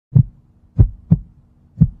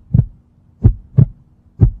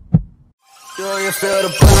Sure you feel the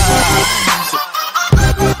vibes.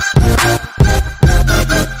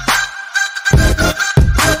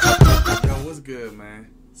 Yo, what's good,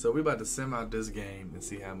 man? So we about to sim out this game and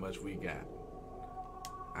see how much we got.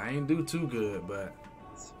 I ain't do too good, but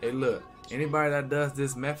hey, look, anybody that does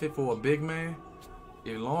this method for a big man,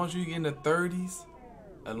 as long as you get in the 30s,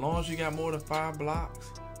 as long as you got more than 5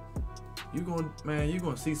 blocks, you gonna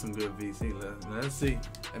see some good VC. Let's see.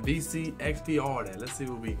 A VC, XP, all that. Let's see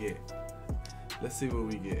what we get. Let's see what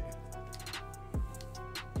we get.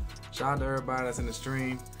 Shout out to everybody that's in the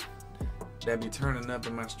stream that be turning up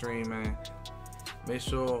in my stream, man. Make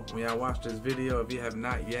sure when y'all watch this video, if you have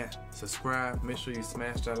not yet, subscribe. Make sure you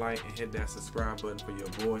smash that like and hit that subscribe button for your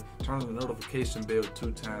boy. Turn on the notification bell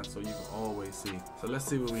 2 times so you can always see. So let's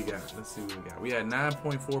see what we got. Let's see what we got. We had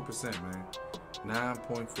 9.4%, man.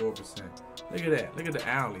 9.4%. Look at that. Look at the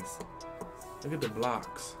alleys. Look at the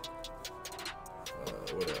blocks.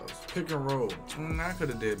 What else? Pick and roll. I could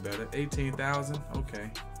have did better. 18,000.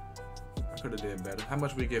 Okay. I could have did better. How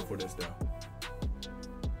much we get for this though?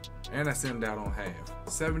 And I sent out on half.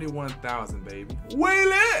 71,000, baby. Way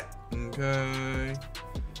lit! Okay.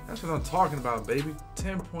 That's what I'm talking about, baby.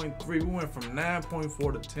 10.3. We went from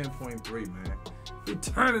 9.4 to 10.3, man. We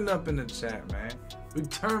turning up in the chat, man. We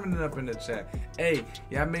turning up in the chat. Hey,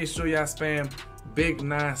 y'all make sure y'all spam big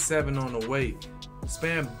 97 on the way.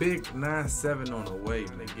 Spam big 97 on the way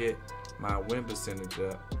to get my win percentage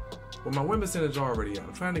up. Well, my win percentage already up.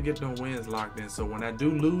 I'm trying to get them wins locked in, so when I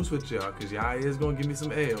do lose with y'all, because y'all is going to give me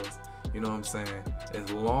some L's, you know what I'm saying?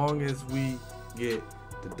 As long as we get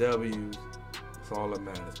the W's, that's all that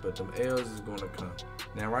matters. But them L's is going to come.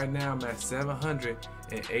 Now, right now, I'm at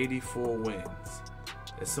 784 wins.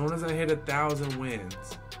 As soon as I hit 1,000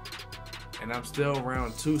 wins, and I'm still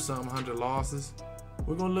around 200 losses,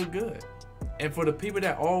 we're going to look good. And for the people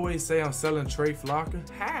that always say I'm selling Trey Flocker,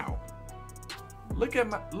 how? Look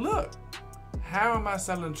at look. How am I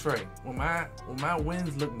selling Trey when my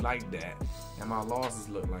wins look like that and my losses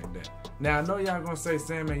look like that? Now I know y'all gonna say,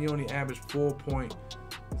 Sam, man, you only average 4 points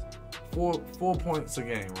a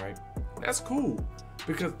game, right? That's cool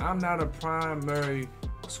because I'm not a primary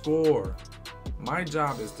scorer. My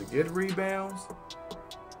job is to get rebounds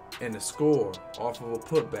and to score off of a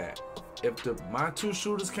putback. If my 2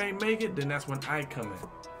 shooters can't make it, then that's when I come in.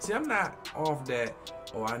 See, I'm not off that,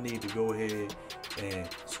 oh, I need to go ahead and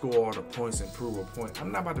score all the points and prove a point.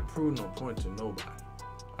 I'm not about to prove no point to nobody.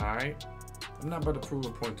 Alright? I'm not about to prove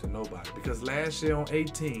a point to nobody. Because last year on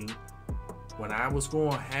 18, when I was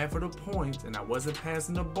scoring half of the points and I wasn't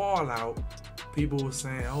passing the ball out, people were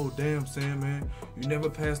saying, oh, damn, Sam, man, you never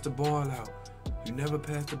passed the ball out. You never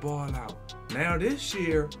passed the ball out. Now this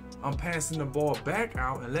year, I'm passing the ball back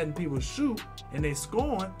out and letting people shoot, and they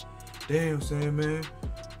scoring. Damn, Sam, man,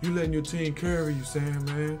 you letting your team carry you, Sam,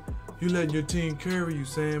 man. You letting your team carry you,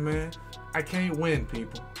 Sam, man. I can't win,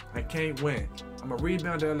 people. I can't win. I'm a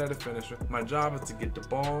rebounder, let it finisher. My job is to get the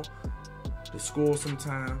ball, to score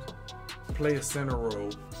sometimes, play a center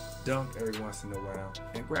role, dunk every once in a while,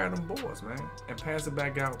 and grab them boards, man, and pass it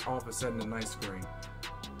back out off and setting a nice screen.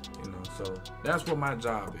 You know, so that's what my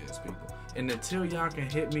job is, people. And until y'all can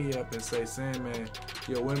hit me up and say, Sam, man,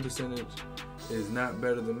 your win percentage is not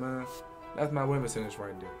better than mine, that's my win percentage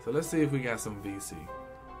right there. So let's see if we got some VC.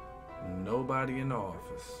 Nobody in the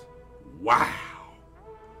office. Wow.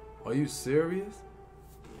 Are you serious?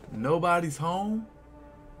 Nobody's home?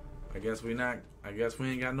 I guess we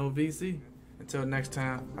ain't got no VC. Until next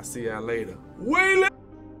time, I see y'all later. Wait.